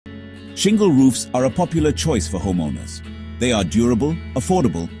Shingle roofs are a popular choice for homeowners. They are durable,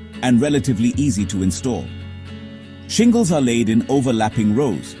 affordable, and relatively easy to install. Shingles are laid in overlapping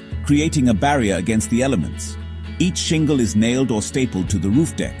rows, creating a barrier against the elements. Each shingle is nailed or stapled to the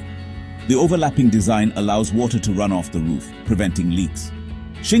roof deck. The overlapping design allows water to run off the roof, preventing leaks.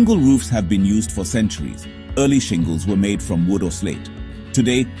 Shingle roofs have been used for centuries. Early shingles were made from wood or slate.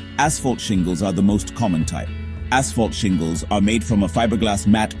 Today, asphalt shingles are the most common type. Asphalt shingles are made from a fiberglass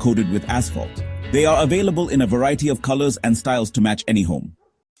mat coated with asphalt. They are available in a variety of colors and styles to match any home.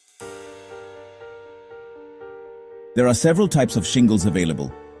 There are several types of shingles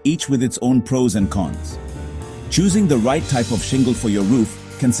available, each with its own pros and cons. Choosing the right type of shingle for your roof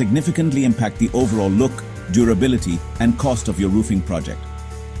can significantly impact the overall look, durability, and cost of your roofing project.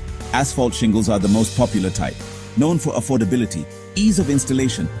 Asphalt shingles are the most popular type, known for affordability, ease of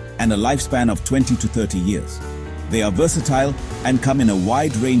installation, and a lifespan of 20 to 30 years. They are versatile and come in a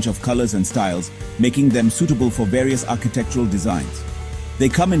wide range of colors and styles, making them suitable for various architectural designs. They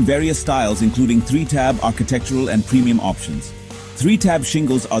come in various styles, including 3-tab, architectural, and premium options. 3-tab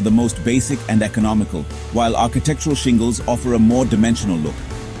shingles are the most basic and economical, while architectural shingles offer a more dimensional look.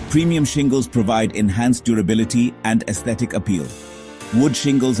 Premium shingles provide enhanced durability and aesthetic appeal. Wood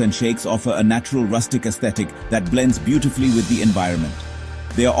shingles and shakes offer a natural rustic aesthetic that blends beautifully with the environment.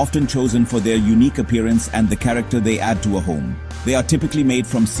 They are often chosen for their unique appearance and the character they add to a home. They are typically made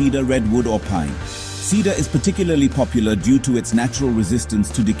from cedar, redwood, or pine. Cedar is particularly popular due to its natural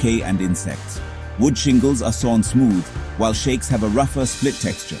resistance to decay and insects. Wood shingles are sawn smooth, while shakes have a rougher, split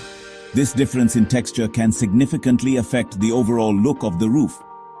texture. This difference in texture can significantly affect the overall look of the roof.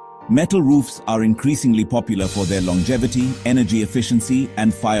 Metal roofs are increasingly popular for their longevity, energy efficiency,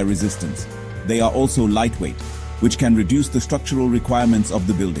 and fire resistance. They are also lightweight, which can reduce the structural requirements of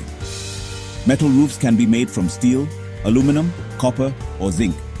the building. Metal roofs can be made from steel, aluminum, copper, or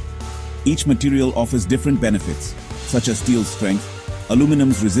zinc. Each material offers different benefits, such as steel's strength,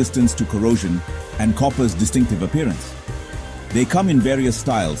 aluminum's resistance to corrosion, and copper's distinctive appearance. They come in various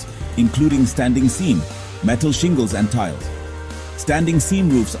styles, including standing seam, metal shingles, and tiles. Standing seam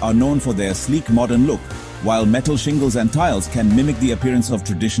roofs are known for their sleek modern look, while metal shingles and tiles can mimic the appearance of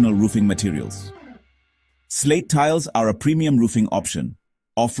traditional roofing materials. Slate tiles are a premium roofing option,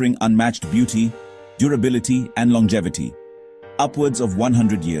 offering unmatched beauty, durability, and longevity, upwards of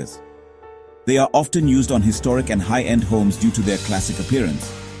 100 years. They are often used on historic and high-end homes due to their classic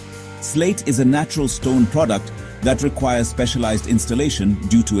appearance. Slate is a natural stone product that requires specialized installation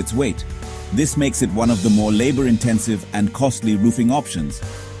due to its weight. This makes it one of the more labor-intensive and costly roofing options.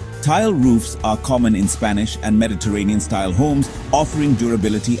 Tile roofs are common in Spanish and Mediterranean-style homes, offering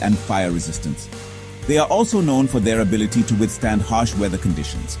durability and fire resistance. They are also known for their ability to withstand harsh weather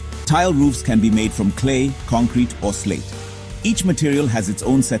conditions. Tile roofs can be made from clay, concrete, or slate. Each material has its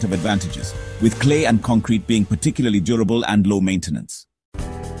own set of advantages, with clay and concrete being particularly durable and low maintenance.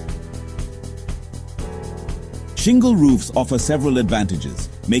 Shingle roofs offer several advantages,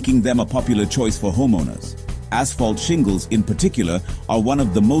 making them a popular choice for homeowners. Asphalt shingles, in particular, are one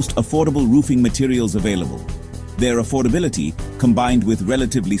of the most affordable roofing materials available. Their affordability, combined with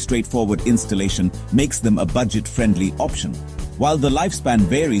relatively straightforward installation, makes them a budget-friendly option. While the lifespan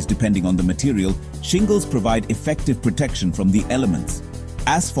varies depending on the material, shingles provide effective protection from the elements.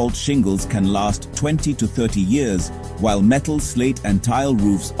 Asphalt shingles can last 20 to 30 years, while metal, slate, and tile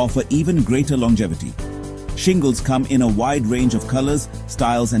roofs offer even greater longevity. Shingles come in a wide range of colors,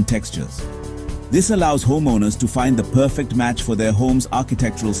 styles, and textures. This allows homeowners to find the perfect match for their home's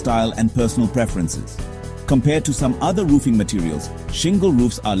architectural style and personal preferences. Compared to some other roofing materials, shingle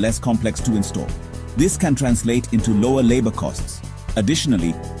roofs are less complex to install. This can translate into lower labor costs.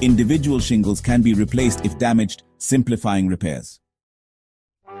 Additionally, individual shingles can be replaced if damaged, simplifying repairs.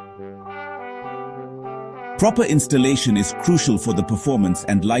 Proper installation is crucial for the performance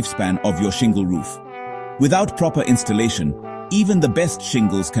and lifespan of your shingle roof. Without proper installation, even the best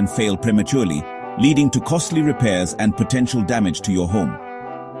shingles can fail prematurely, leading to costly repairs and potential damage to your home.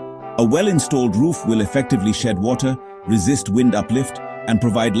 A well-installed roof will effectively shed water, resist wind uplift, and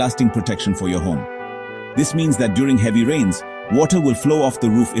provide lasting protection for your home. This means that during heavy rains, water will flow off the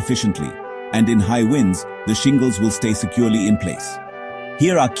roof efficiently, and in high winds, the shingles will stay securely in place.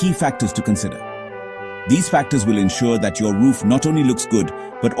 Here are key factors to consider. These factors will ensure that your roof not only looks good,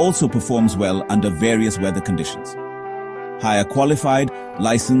 but also performs well under various weather conditions. Hire qualified,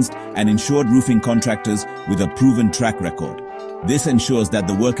 licensed, and insured roofing contractors with a proven track record. This ensures that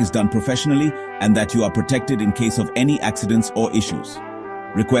the work is done professionally and that you are protected in case of any accidents or issues.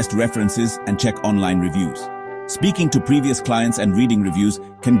 Request references and check online reviews. Speaking to previous clients and reading reviews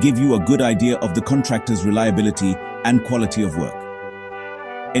can give you a good idea of the contractor's reliability and quality of work.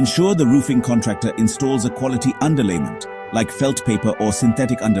 Ensure the roofing contractor installs a quality underlayment, like felt paper or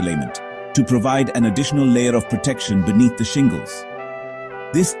synthetic underlayment, to provide an additional layer of protection beneath the shingles.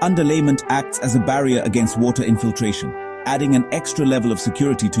 This underlayment acts as a barrier against water infiltration, adding an extra level of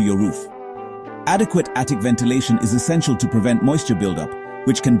security to your roof. Adequate attic ventilation is essential to prevent moisture buildup,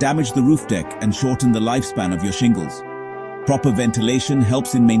 which can damage the roof deck and shorten the lifespan of your shingles. Proper ventilation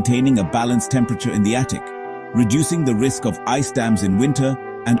helps in maintaining a balanced temperature in the attic, reducing the risk of ice dams in winter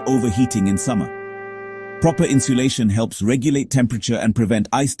and overheating in summer. Proper insulation helps regulate temperature and prevent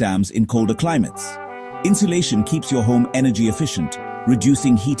ice dams in colder climates. Insulation keeps your home energy efficient,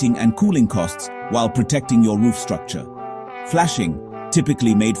 reducing heating and cooling costs while protecting your roof structure. Flashing,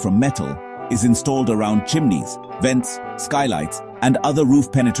 typically made from metal, is installed around chimneys, vents, skylights, and other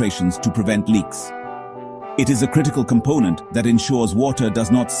roof penetrations to prevent leaks. It is a critical component that ensures water does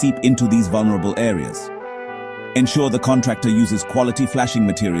not seep into these vulnerable areas. Ensure the contractor uses quality flashing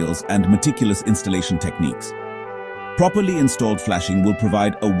materials and meticulous installation techniques. Properly installed flashing will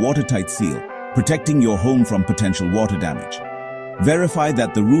provide a watertight seal, protecting your home from potential water damage. Verify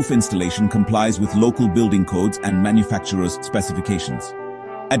that the roof installation complies with local building codes and manufacturer's specifications.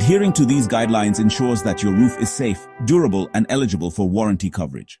 Adhering to these guidelines ensures that your roof is safe, durable, and eligible for warranty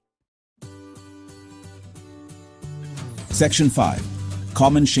coverage. Section 5.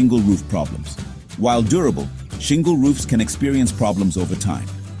 Common shingle roof problems. While durable, shingle roofs can experience problems over time.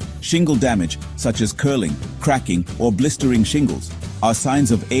 Shingle damage, such as curling, cracking, or blistering shingles, are signs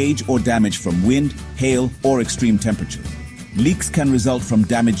of age or damage from wind, hail, or extreme temperatures. Leaks can result from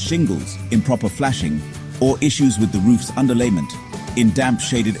damaged shingles, improper flashing, or issues with the roof's underlayment. In damp,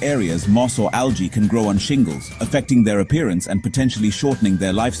 shaded areas, moss or algae can grow on shingles, affecting their appearance and potentially shortening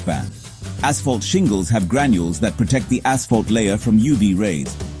their lifespan. Asphalt shingles have granules that protect the asphalt layer from UV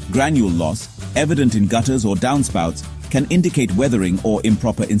rays. Granule loss, evident in gutters or downspouts, can indicate weathering or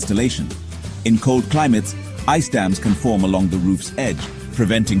improper installation. In cold climates, ice dams can form along the roof's edge,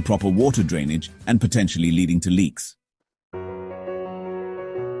 preventing proper water drainage and potentially leading to leaks.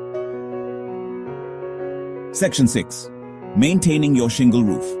 Section 6. Maintaining your shingle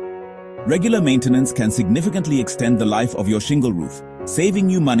roof. Regular maintenance can significantly extend the life of your shingle roof, saving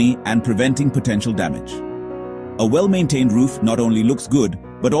you money and preventing potential damage. A well-maintained roof not only looks good,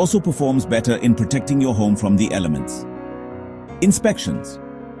 but also performs better in protecting your home from the elements. Inspections.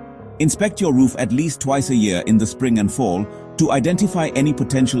 Inspect your roof at least twice a year in the spring and fall to identify any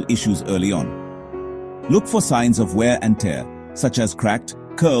potential issues early on. Look for signs of wear and tear, such as cracked,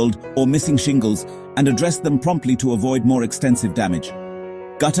 curled, or missing shingles, and address them promptly to avoid more extensive damage.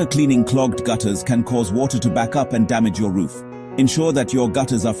 Gutter cleaning. Clogged gutters can cause water to back up and damage your roof. Ensure that your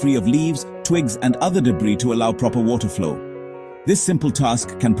gutters are free of leaves, twigs, and other debris to allow proper water flow. This simple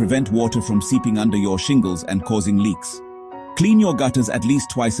task can prevent water from seeping under your shingles and causing leaks. Clean your gutters at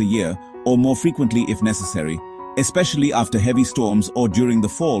least twice a year, or more frequently if necessary, especially after heavy storms or during the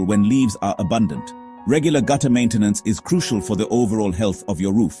fall when leaves are abundant. Regular gutter maintenance is crucial for the overall health of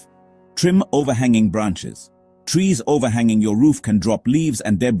your roof. Trim overhanging branches. Trees overhanging your roof can drop leaves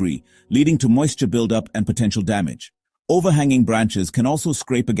and debris, leading to moisture buildup and potential damage. Overhanging branches can also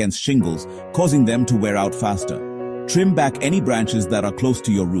scrape against shingles, causing them to wear out faster. Trim back any branches that are close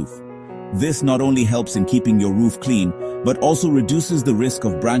to your roof. This not only helps in keeping your roof clean, but also reduces the risk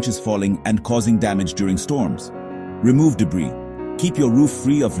of branches falling and causing damage during storms. Remove debris. Keep your roof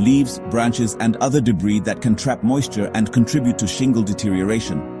free of leaves, branches, and other debris that can trap moisture and contribute to shingle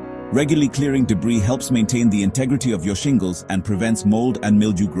deterioration. Regularly clearing debris helps maintain the integrity of your shingles and prevents mold and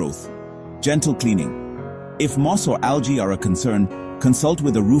mildew growth. Gentle cleaning. If moss or algae are a concern, consult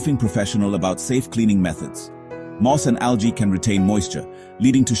with a roofing professional about safe cleaning methods. Moss and algae can retain moisture,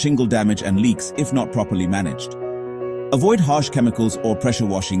 leading to shingle damage and leaks if not properly managed. Avoid harsh chemicals or pressure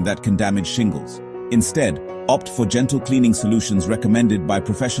washing that can damage shingles. Instead, opt for gentle cleaning solutions recommended by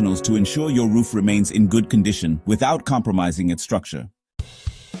professionals to ensure your roof remains in good condition without compromising its structure.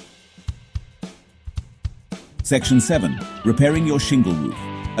 Section 7. Repairing your shingle roof.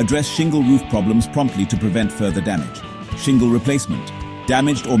 Address shingle roof problems promptly to prevent further damage. Shingle replacement.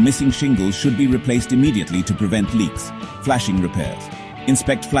 Damaged or missing shingles should be replaced immediately to prevent leaks. Flashing repairs.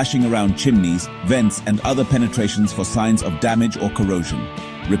 Inspect flashing around chimneys, vents, and other penetrations for signs of damage or corrosion.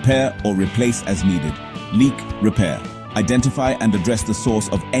 Repair or replace as needed. Leak repair. Identify and address the source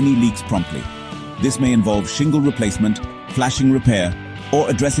of any leaks promptly. This may involve shingle replacement, flashing repair, or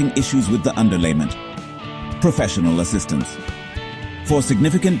addressing issues with the underlayment. Professional assistance. For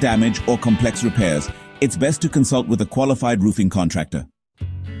significant damage or complex repairs, it's best to consult with a qualified roofing contractor.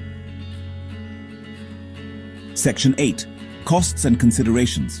 Section 8. Costs and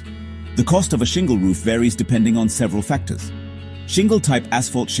considerations. The cost of a shingle roof varies depending on several factors. Shingle-type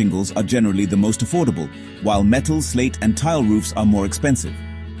asphalt shingles are generally the most affordable, while metal, slate, and tile roofs are more expensive.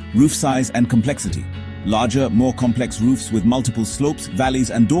 Roof size and complexity. Larger, more complex roofs with multiple slopes, valleys,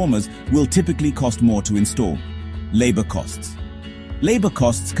 and dormers will typically cost more to install. Labor costs. Labor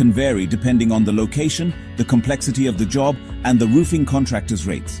costs can vary depending on the location, the complexity of the job, and the roofing contractor's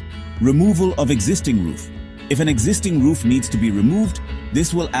rates. Removal of existing roof. If an existing roof needs to be removed,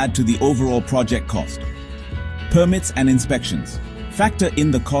 this will add to the overall project cost. Permits and inspections. Factor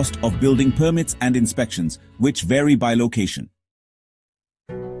in the cost of building permits and inspections, which vary by location.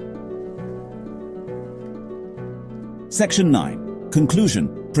 Section 9.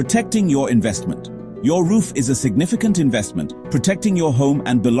 Conclusion. Protecting your investment. Your roof is a significant investment, protecting your home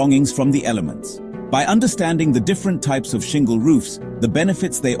and belongings from the elements. By understanding the different types of shingle roofs, the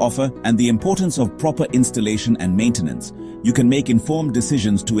benefits they offer, and the importance of proper installation and maintenance, you can make informed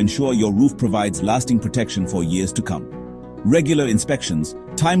decisions to ensure your roof provides lasting protection for years to come. Regular inspections,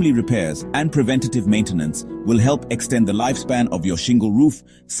 timely repairs, and preventative maintenance will help extend the lifespan of your shingle roof,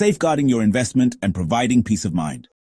 safeguarding your investment and providing peace of mind.